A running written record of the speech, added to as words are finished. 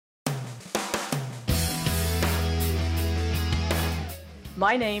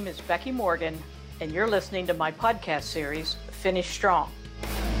My name is Becky Morgan, and you're listening to my podcast series, Finish Strong.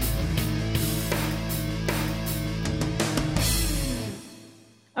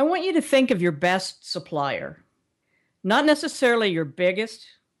 I want you to think of your best supplier, not necessarily your biggest,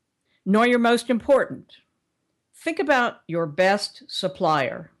 nor your most important. Think about your best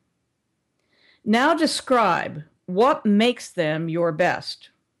supplier. Now describe what makes them your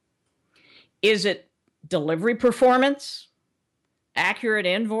best. Is it delivery performance, accurate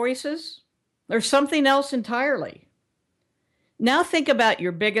invoices, or something else entirely? Now think about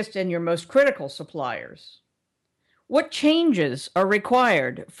your biggest and your most critical suppliers. What changes are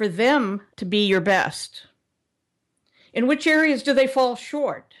required for them to be your best? In which areas do they fall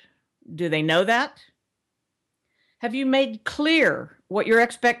short? Do they know that? Have you made clear what your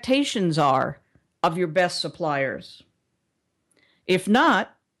expectations are of your best suppliers? If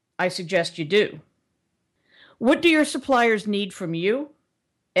not, I suggest you do. What do your suppliers need from you,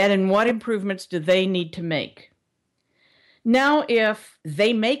 and in what improvements do they need to make? Now, if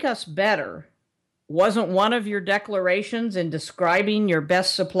 "they make us better" wasn't one of your declarations in describing your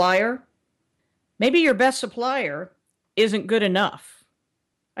best supplier, maybe your best supplier isn't good enough.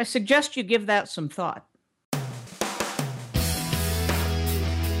 I suggest you give that some thought.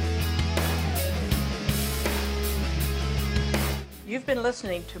 You've been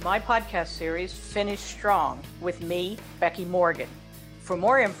listening to my podcast series, Finish Strong, with me, Becky Morgan. For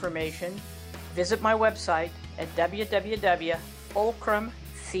more information, visit my website at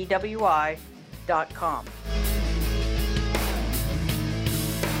www.fulcrumcwi.com.